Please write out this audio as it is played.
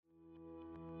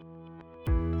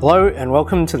Hello and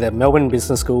welcome to the Melbourne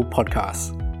Business School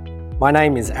podcast. My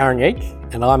name is Aaron Yeek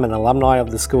and I'm an alumni of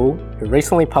the school who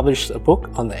recently published a book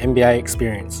on the MBA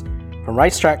experience. From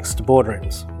racetracks to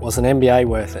boardrooms, was an MBA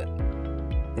worth it?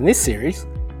 In this series,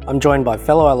 I'm joined by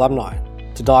fellow alumni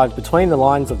to dive between the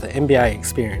lines of the MBA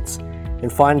experience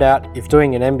and find out if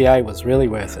doing an MBA was really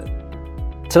worth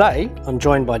it. Today, I'm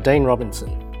joined by Dean Robinson.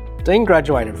 Dean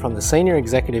graduated from the Senior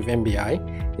Executive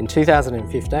MBA in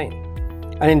 2015.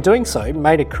 And in doing so,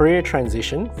 made a career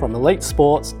transition from elite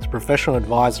sports to professional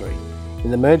advisory in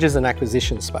the mergers and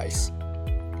acquisition space.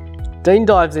 Dean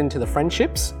dives into the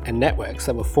friendships and networks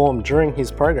that were formed during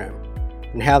his program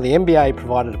and how the MBA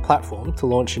provided a platform to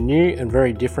launch a new and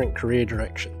very different career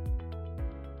direction.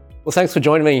 Well, thanks for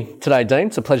joining me today, Dean.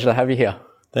 It's a pleasure to have you here.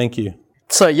 Thank you.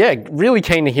 So really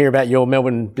keen to hear about your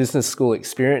Melbourne Business School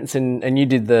experience, and you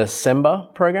did the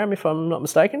SEMBA program, if I'm not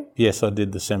mistaken? Yes, I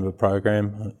did the SEMBA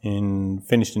program,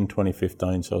 finished in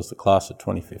 2015, so I was the class of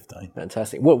 2015.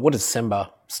 Fantastic. What does SEMBA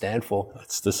stand for?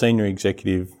 It's the Senior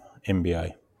Executive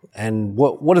MBA. And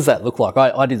what does that look like?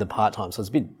 I did the part-time, so it's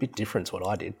a bit different to what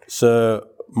I did. So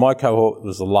my cohort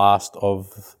was the last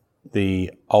of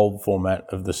the old format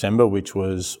of the SEMBA, which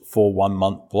was 4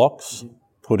 1-month blocks.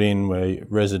 Put in were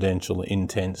residential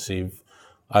intensive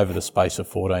over the space of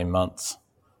 14 months.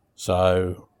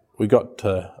 So we got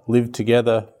to live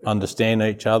together, understand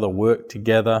each other, work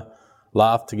together,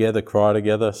 laugh together, cry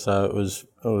together. So it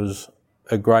was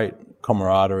a great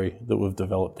camaraderie that we've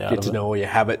developed out of it. Get to know all your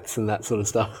habits and that sort of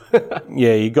stuff.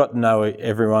 Yeah, you got to know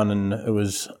everyone, and it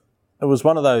was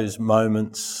one of those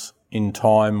moments in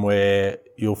time where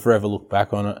you'll forever look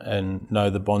back on it and know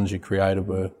the bonds you created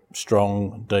were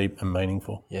strong, deep and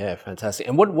meaningful. Yeah, fantastic.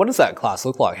 And what does that class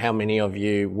look like? How many of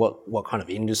you, what kind of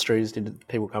industries did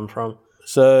people come from?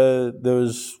 So there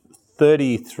was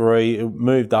 33, it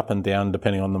moved up and down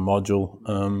depending on the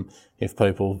module, if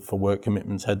people for work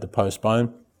commitments had to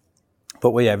postpone.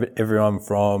 But we have everyone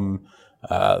from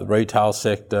the retail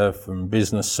sector, from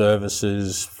business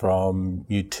services, from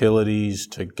utilities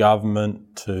to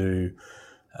government to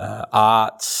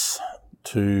arts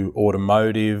to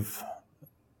automotive.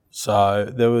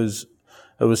 So it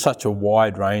was such a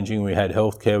wide ranging. We had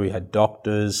healthcare, we had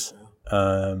doctors,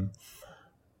 the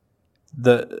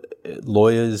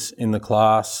lawyers in the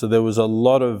class. So there was a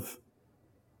lot of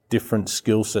different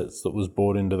skill sets that was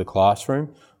brought into the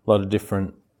classroom, a lot of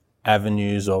different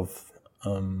avenues of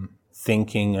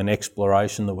thinking and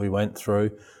exploration that we went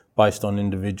through based on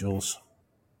individuals'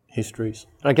 histories.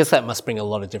 I guess that must bring a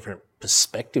lot of different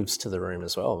perspectives to the room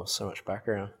as well, so much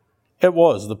background. It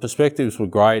was. The perspectives were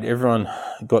great. Everyone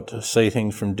got to see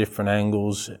things from different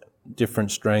angles, different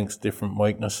strengths, different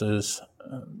weaknesses,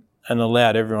 and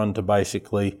allowed everyone to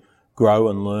basically grow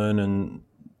and learn and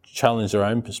challenge their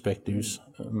own perspectives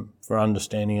for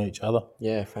understanding each other.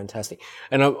 Yeah, fantastic.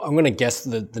 And I'm going to guess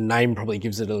the name probably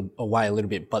gives it away a little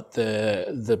bit, but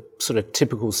the sort of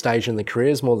typical stage in the career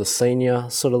is more the senior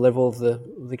sort of level of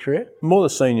the career? More the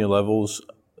senior levels,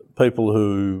 people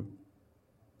who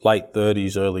late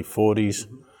 30s, early 40s,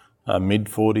 mid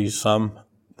 40s, some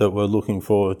that were looking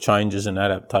for changes and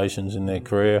adaptations in their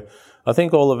career. I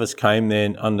think all of us came there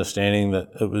understanding that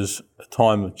it was a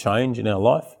time of change in our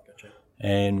life.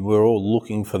 And we're all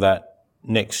looking for that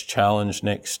next challenge,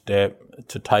 next step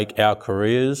to take our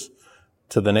careers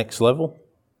to the next level,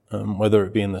 whether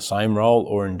it be in the same role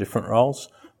or in different roles.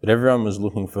 But everyone was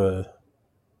looking for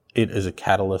it as a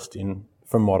catalyst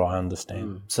from what I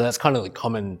understand. So that's kind of the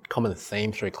common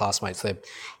theme through classmates. They're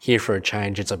here for a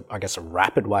change. It's I guess a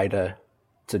rapid way to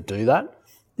do that.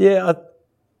 Yeah,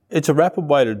 it's a rapid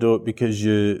way to do it because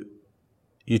you're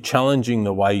challenging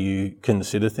the way you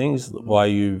consider things,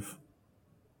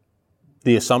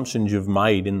 the assumptions you've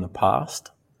made in the past,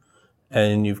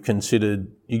 and you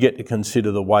get to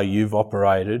consider the way you've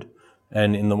operated,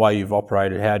 and in the way you've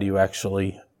operated, how do you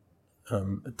actually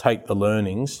take the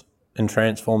learnings and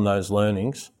transform those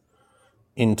learnings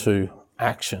into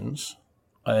actions.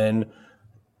 And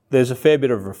there's a fair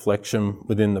bit of reflection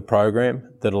within the program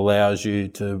that allows you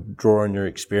to draw on your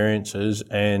experiences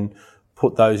and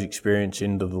put those experiences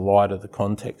into the light of the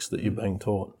context that you're being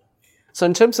taught. So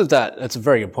in terms of that, that's a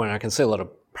very good point. I can see a lot of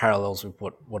parallels with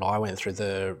what I went through.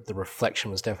 The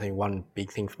reflection was definitely one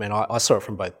big thing for me. And I saw it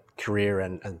from both career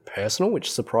and personal, which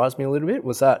surprised me a little bit.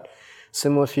 Was that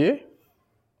similar for you?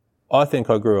 I think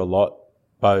I grew a lot,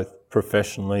 both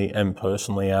professionally and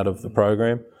personally, out of the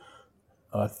program.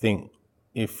 I think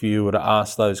if you were to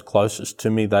ask those closest to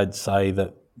me, they'd say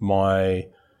that my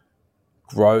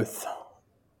growth,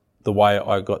 the way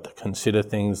I got to consider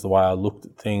things, the way I looked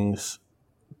at things,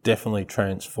 definitely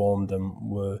transformed and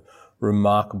were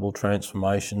remarkable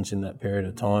transformations in that period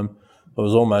of time. It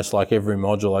was almost like every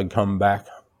module I'd come back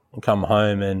and come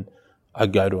home and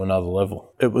I'd go to another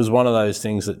level. It was one of those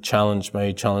things that challenged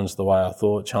me, challenged the way I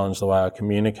thought, challenged the way I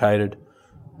communicated,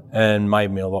 and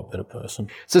made me a lot better person.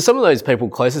 So some of those people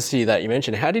closest to you that you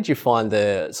mentioned, how did you find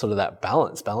the sort of that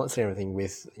balancing everything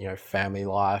with, family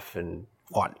life and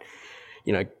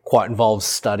quite involved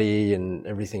study and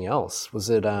everything else? Was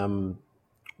it a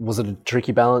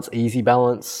tricky balance, easy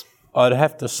balance? I'd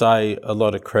have to say a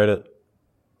lot of credit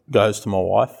goes to my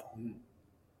wife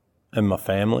and my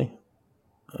family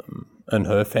and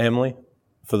her family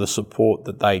for the support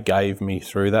that they gave me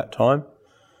through that time.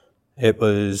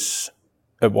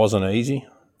 It wasn't easy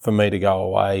for me to go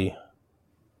away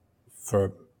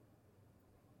for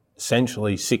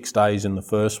essentially 6 days in the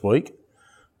first week,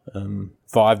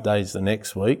 5 days the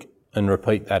next week, and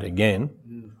repeat that again,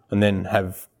 and then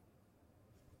have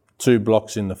 2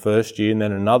 blocks in the first year, and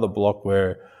then another block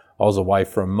where I was away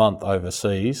for a month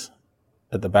overseas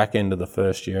at the back end of the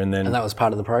first year. And that was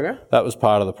part of the program? That was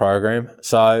part of the program.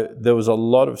 So there was a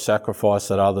lot of sacrifice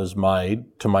that others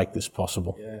made to make this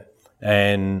possible. Yeah.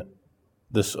 And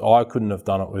I couldn't have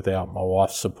done it without my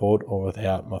wife's support or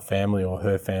without my family or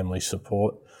her family's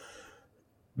support,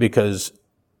 because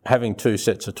having 2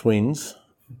 sets of twins,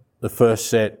 the first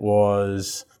set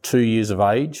was 2 years of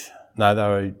age. No, they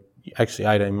were actually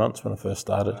 18 months when I first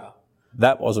started. Wow.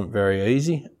 That wasn't very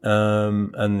easy.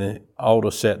 And the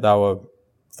older set, they were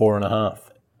 4.5.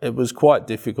 It was quite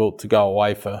difficult to go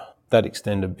away for that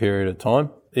extended period of time.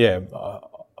 Yeah,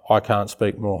 I can't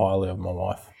speak more highly of my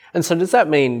wife. And so does that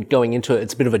mean going into it,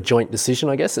 it's a bit of a joint decision,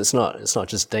 I guess? It's not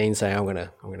just Dean saying, I'm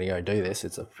gonna go do this.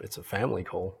 It's a family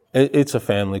call. It's a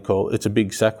family call. It's a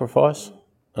big sacrifice.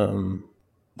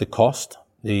 The cost,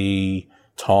 the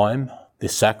time, the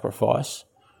sacrifice,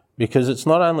 because it's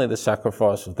not only the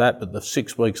sacrifice of that, but the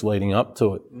 6 weeks leading up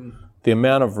to it. The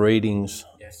amount of readings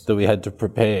that we had to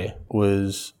prepare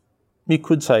was, you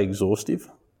could say, exhaustive.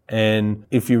 And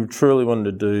if you truly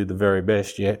wanted to do the very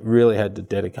best, you really had to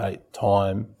dedicate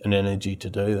time and energy to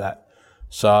do that.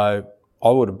 So I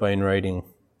would have been reading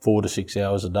 4 to 6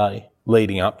 hours a day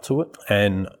leading up to it.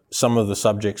 And some of the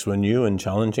subjects were new and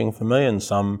challenging for me, and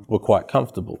some were quite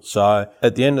comfortable. So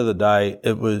at the end of the day,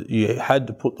 you had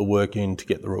to put the work in to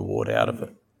get the reward out of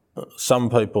it. Some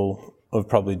people have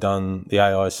probably done the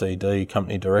AICD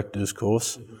Company Directors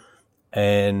course,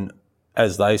 and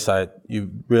as they say,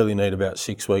 you really need about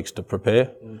 6 weeks to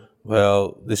prepare.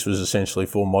 Well, this was essentially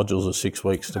 4 modules of 6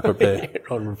 weeks to prepare.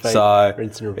 So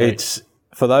it's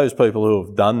for those people who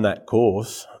have done that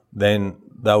course, then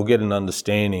they'll get an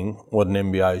understanding what an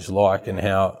MBA is like and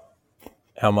how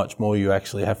much more you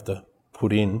actually have to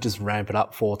put in. Just ramp it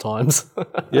up 4 times.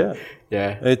 Yeah.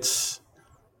 Yeah.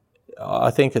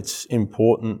 I think it's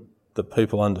important that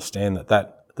people understand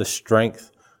that the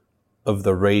strength of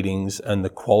the readings and the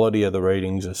quality of the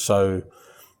readings are so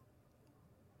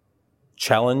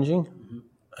challenging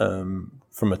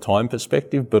from a time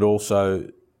perspective, but also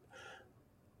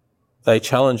they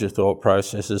challenge your thought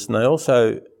processes, and they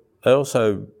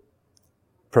also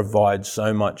provide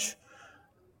so much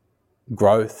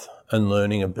growth and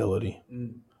learning ability.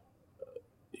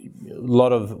 A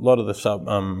lot of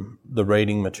the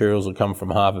reading materials will come from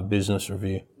Harvard Business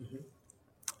Review.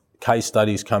 Case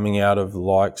studies coming out of the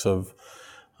likes of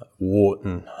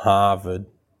Wharton, Harvard,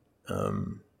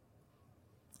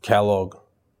 Kellogg,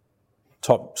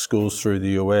 top schools through the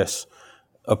US,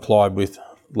 applied with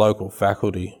local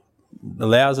faculty,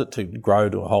 allows it to grow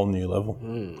to a whole new level.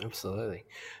 Absolutely.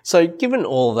 So given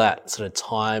all that sort of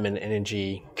time and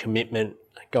energy commitment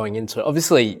going into it,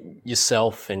 obviously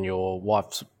yourself and your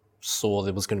wife saw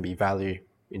there was going to be value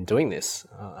in doing this.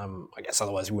 I guess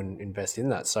otherwise you wouldn't invest in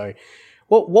that. So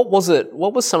what was it?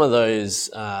 What was some of those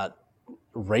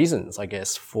reasons, I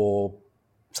guess, for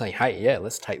saying, "Hey, yeah,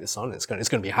 let's take this on. It's going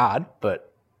to be hard,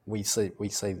 but we see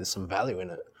there's some value in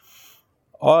it."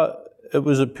 It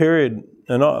was a period,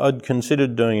 and I'd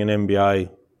considered doing an MBA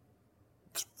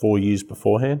 4 years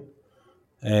beforehand,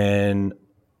 and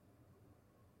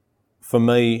for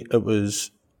me, it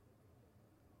was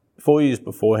 4 years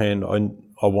beforehand.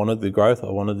 I wanted the growth.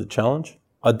 I wanted the challenge.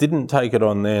 I didn't take it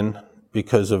on then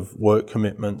because of work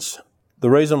commitments. The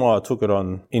reason why I took it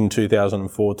on in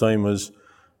 2014 was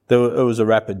it was a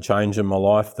rapid change in my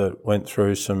life that went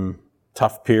through some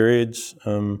tough periods.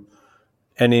 And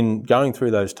in going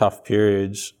through those tough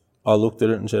periods, I looked at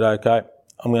it and said, okay,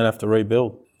 I'm going to have to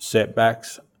rebuild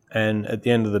setbacks. And at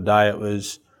the end of the day, it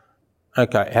was,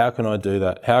 okay, how can I do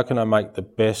that? How can I make the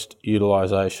best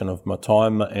utilisation of my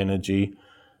time, my energy,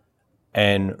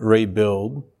 and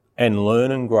rebuild and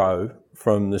learn and grow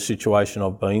from the situation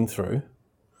I've been through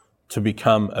to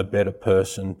become a better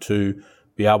person, to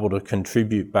be able to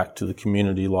contribute back to the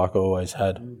community like I always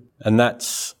had. And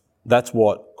that's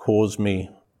what caused me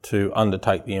to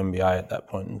undertake the MBA at that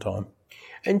point in time.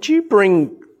 And do you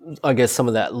bring, I guess, some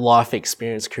of that life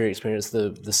experience, career experience,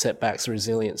 the setbacks,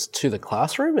 resilience to the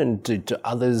classroom, and do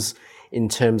others in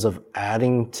terms of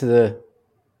adding to the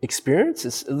experience?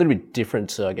 It's a little bit different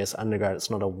to, I guess, undergrad. It's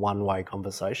not a one-way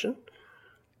conversation.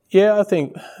 Yeah, I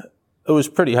think it was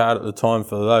pretty hard at the time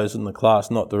for those in the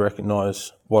class not to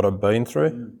recognise what I'd been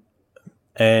through.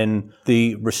 And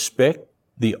the respect,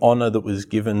 the honour that was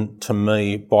given to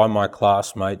me by my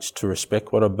classmates to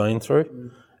respect what I'd been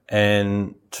through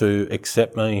and to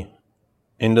accept me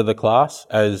into the class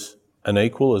as an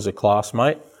equal, as a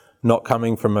classmate, not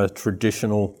coming from a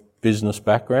traditional business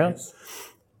background,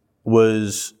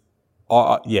 was,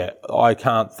 I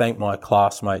can't thank my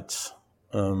classmates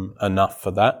enough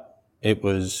for that.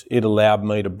 It allowed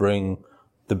me to bring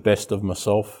the best of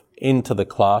myself into the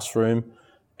classroom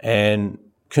and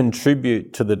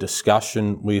contribute to the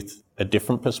discussion with a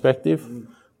different perspective,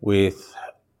 with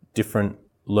different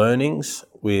learnings,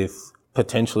 with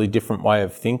potentially different way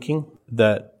of thinking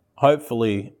that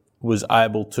hopefully was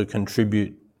able to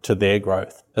contribute to their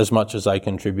growth as much as they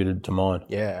contributed to mine.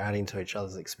 Yeah, adding to each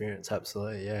other's experience,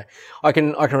 absolutely. Yeah, I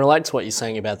can relate to what you're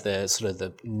saying about the sort of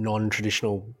the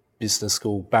non-traditional business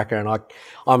school background.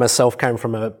 I myself came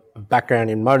from a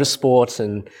background in motorsport,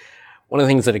 and one of the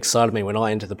things that excited me when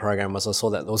I entered the program was I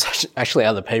saw that there was actually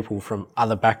other people from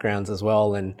other backgrounds as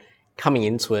well. And coming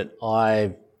into it,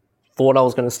 I thought I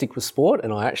was going to stick with sport,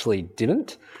 and I actually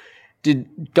didn't.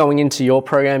 Going into your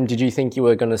program, did you think you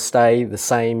were going to stay the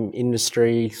same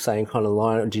industry, same kind of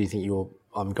line, or do you think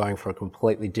I'm going for a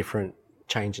completely different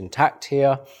change in tact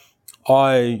here?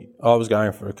 I was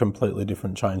going for a completely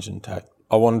different change in tact.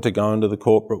 I wanted to go into the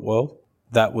corporate world.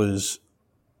 That was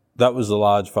the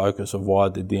large focus of why I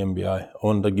did the MBA. I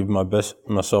wanted to give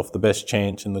myself the best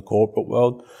chance in the corporate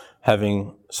world,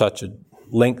 having such a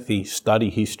lengthy study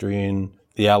history in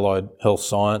the allied health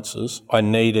sciences. I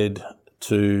needed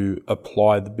to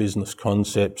apply the business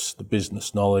concepts, the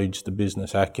business knowledge, the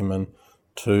business acumen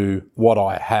to what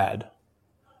I had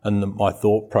and my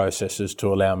thought processes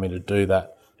to allow me to do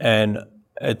that. And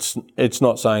it's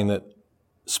not saying that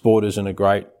sport isn't a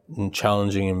great and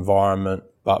challenging environment,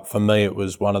 but for me it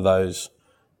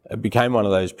became one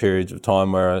of those periods of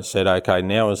time where I said, okay,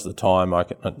 now is the time I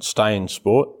can stay in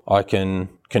sport. I can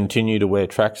continue to wear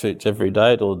tracksuits every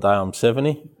day till the day I'm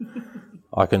 70.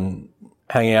 I can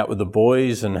hang out with the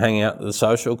boys and hang out at the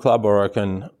social club, or I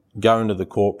can go into the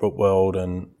corporate world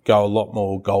and go a lot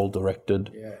more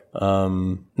goal-directed. Yeah.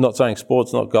 Not saying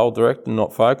sport's not goal-directed,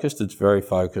 not focused. It's very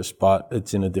focused, but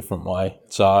it's in a different way.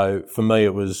 So for me,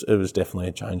 it was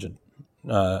definitely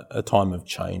a time of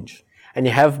change. And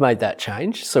you have made that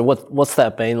change. So what's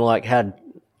that been like? How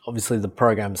obviously the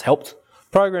program's helped.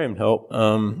 Program helped.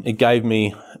 It gave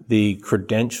me the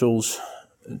credentials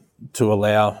to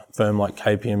allow a firm like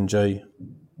KPMG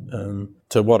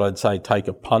to what I'd say take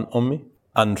a punt on me.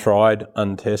 Untried,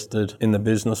 untested in the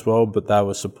business world, but they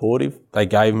were supportive. They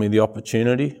gave me the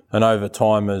opportunity, and over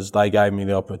time as they gave me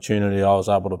the opportunity, I was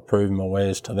able to prove my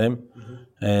wares to them.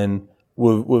 Mm-hmm. And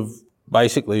we've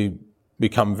basically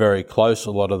become very close,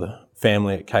 a lot of the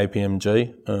family at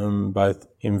KPMG, both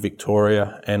in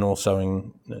Victoria and also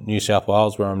in New South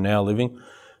Wales, where I'm now living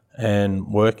and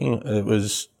working.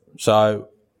 So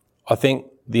I think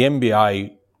the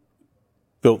MBA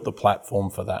built the platform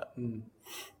for that. Mm.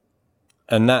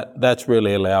 And that's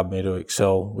really allowed me to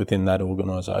excel within that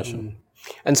organisation. Mm.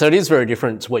 And so it is very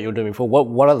different to what you were doing before.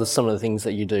 What are some of the things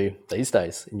that you do these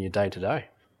days in your day-to-day?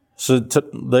 So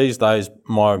these days,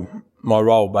 my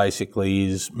role basically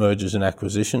is mergers and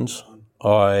acquisitions.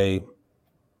 I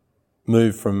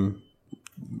moved from,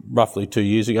 roughly 2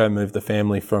 years ago, moved the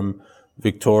family from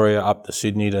Victoria up to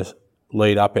Sydney to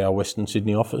lead up our Western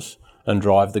Sydney office and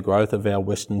drive the growth of our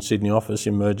Western Sydney office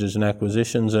in mergers and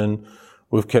acquisitions. And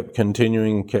we've kept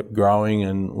continuing, kept growing,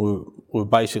 and we've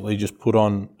basically just put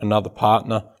on another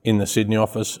partner in the Sydney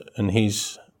office, and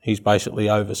he's basically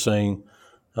overseeing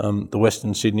the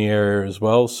Western Sydney area as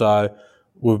well. So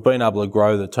we've been able to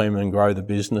grow the team and grow the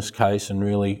business case and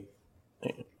really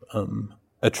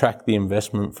attract the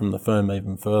investment from the firm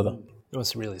even further.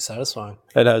 That's really satisfying.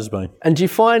 It has been. And do you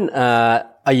find, are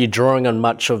you drawing on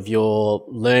much of your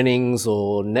learnings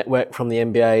or network from the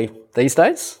MBA these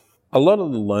days? A lot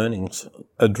of the learnings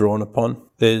are drawn upon.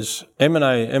 There's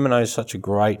M&A is such a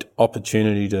great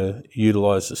opportunity to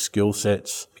utilise the skill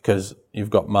sets because you've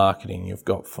got marketing, you've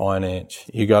got finance,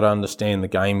 you've got to understand the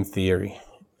game theory.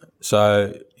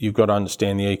 So you've got to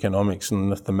understand the economics and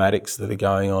the thematics that are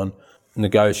going on.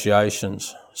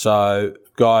 negotiations. So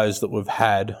guys that we've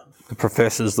had, the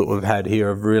professors that we've had here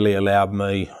have really allowed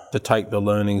me to take the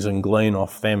learnings and glean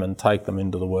off them and take them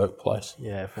into the workplace.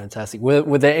 Yeah, fantastic.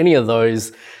 Were there any of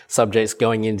those subjects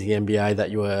going into the MBA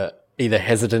that you were either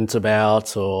hesitant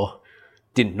about or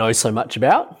didn't know so much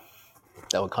about,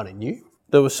 that were kind of new?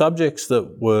 There were subjects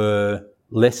that were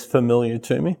less familiar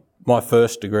to me. My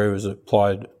first degree was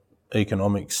applied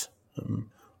economics.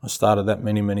 I started that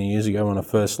many, many years ago when I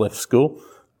first left school,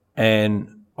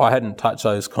 and I hadn't touched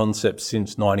those concepts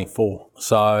since 94.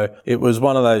 So it was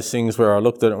one of those things where I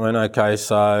looked at it and went, okay,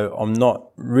 so I'm not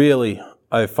really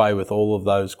au fait with all of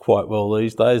those quite well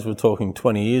these days. We're talking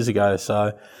 20 years ago.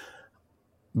 So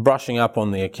brushing up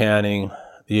on the accounting,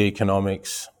 the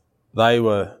economics, they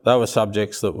were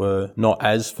subjects that were not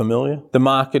as familiar. The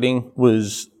marketing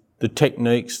was the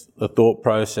techniques, the thought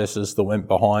processes that went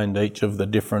behind each of the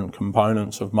different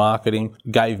components of marketing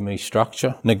gave me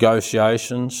structure.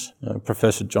 Negotiations,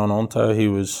 Professor John Onto, he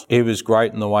was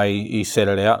great in the way he set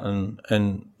it out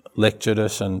and lectured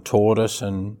us and taught us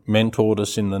and mentored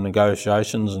us in the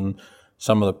negotiations, and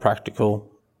some of the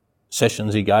practical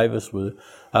sessions he gave us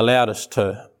allowed us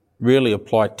to really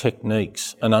apply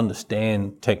techniques and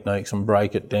understand techniques and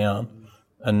break it down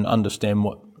and understand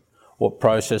what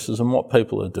processes and what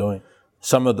people are doing.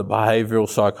 Some of the behavioural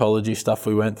psychology stuff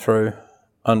we went through,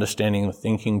 understanding the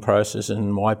thinking process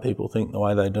and why people think the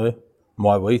way they do,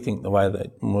 why we think the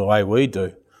way we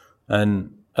do,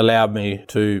 and allowed me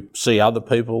to see other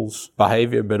people's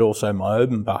behaviour but also my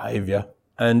own behaviour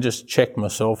and just check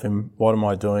myself in what am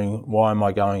I doing, why am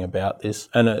I going about this,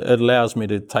 and it allows me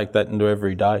to take that into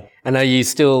every day. And are you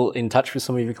still in touch with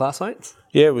some of your classmates?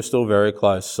 Yeah, we're still very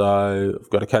close. So I've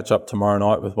got to catch up tomorrow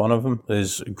night with one of them.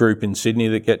 There's a group in Sydney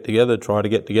that try to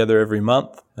get together every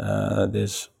month.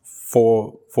 There's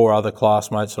four other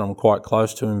classmates that I'm quite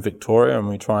close to in Victoria, and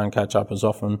we try and catch up as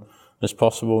often as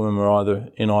possible when we're either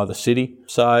in either city.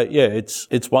 So yeah,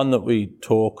 it's one that we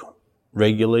talk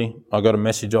regularly. I got a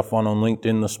message off one on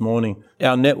LinkedIn this morning.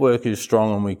 Our network is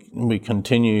strong, and we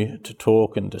continue to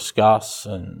talk and discuss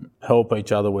and help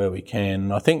each other where we can.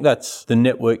 And I think that's the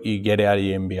network you get out of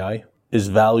your MBA is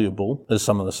valuable as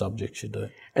some of the subjects you do.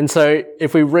 And so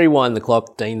if we rewind the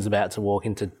clock, Dean's about to walk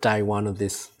into day one of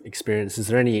this experience. Is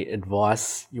there any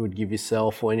advice you would give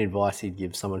yourself or any advice you'd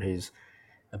give someone who's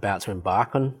about to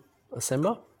embark on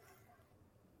ASEMBA?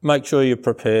 Make sure you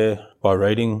prepare by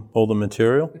reading all the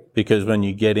material, because when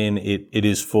you get in, it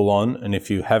is full on. And if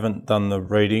you haven't done the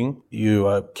reading, you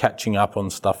are catching up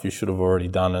on stuff you should have already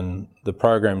done. And the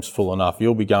program's full enough.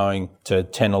 You'll be going to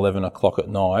 10, 11 o'clock at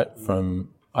night from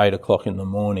 8 o'clock in the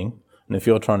morning. And if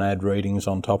you're trying to add readings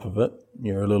on top of it,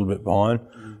 you're a little bit behind.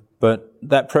 But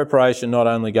that preparation not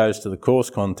only goes to the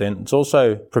course content, it's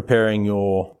also preparing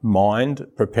your mind,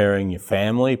 preparing your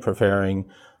family, preparing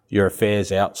your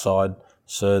affairs outside,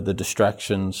 so the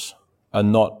distractions are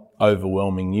not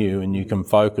overwhelming you and you can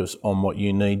focus on what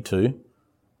you need to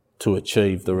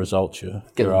achieve the results you're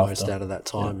Get the most out of that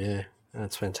time, yeah.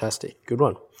 That's fantastic. Good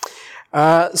one.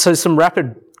 So some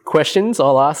rapid questions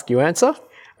I'll ask, you answer.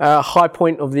 High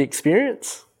point of the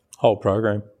experience? Whole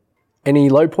program. Any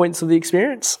low points of the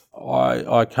experience?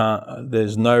 I can't,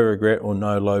 there's no regret or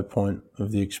no low point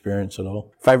of the experience at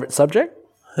all. Favourite subject?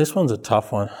 This one's a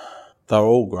tough one. They're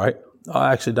all great.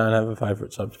 I actually don't have a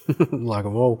favourite subject. Like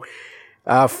them all.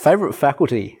 Favourite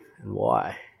faculty and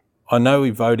why? I know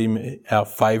we vote him our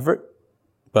favourite,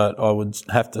 but I would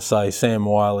have to say Sam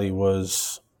Wiley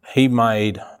he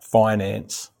made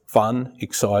finance fun,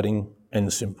 exciting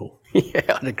and simple. Yeah,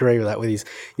 I'd agree with that with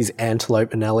his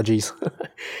antelope analogies.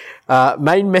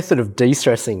 Main method of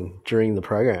de-stressing during the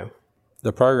program?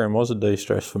 The program was a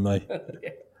de-stress for me.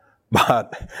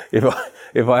 But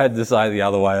if I had to say the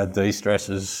other way, a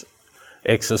de-stress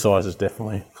exercise is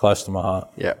definitely close to my heart.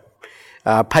 Yeah.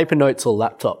 Paper notes or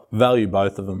laptop? Value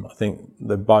both of them. I think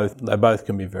they both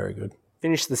can be very good.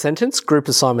 Finish the sentence. Group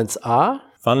assignments are?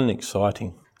 Fun and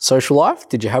exciting. Social life,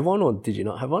 did you have one or did you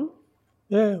not have one?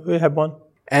 Yeah, we had one.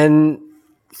 And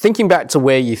thinking back to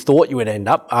where you thought you would end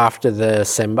up after the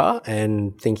SEMBA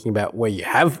and thinking about where you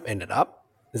have ended up,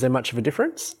 is there much of a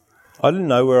difference? I didn't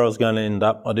know where I was going to end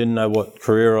up. I didn't know what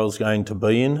career I was going to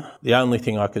be in. The only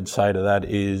thing I could say to that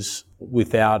is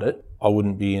without it, I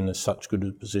wouldn't be in such good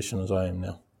a position as I am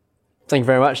now. Thank you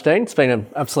very much, Dean. It's been an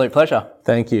absolute pleasure.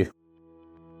 Thank you.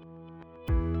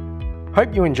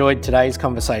 Hope you enjoyed today's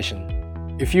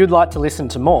conversation. If you'd like to listen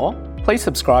to more, please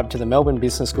subscribe to the Melbourne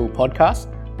Business School podcast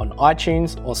on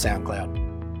iTunes or SoundCloud.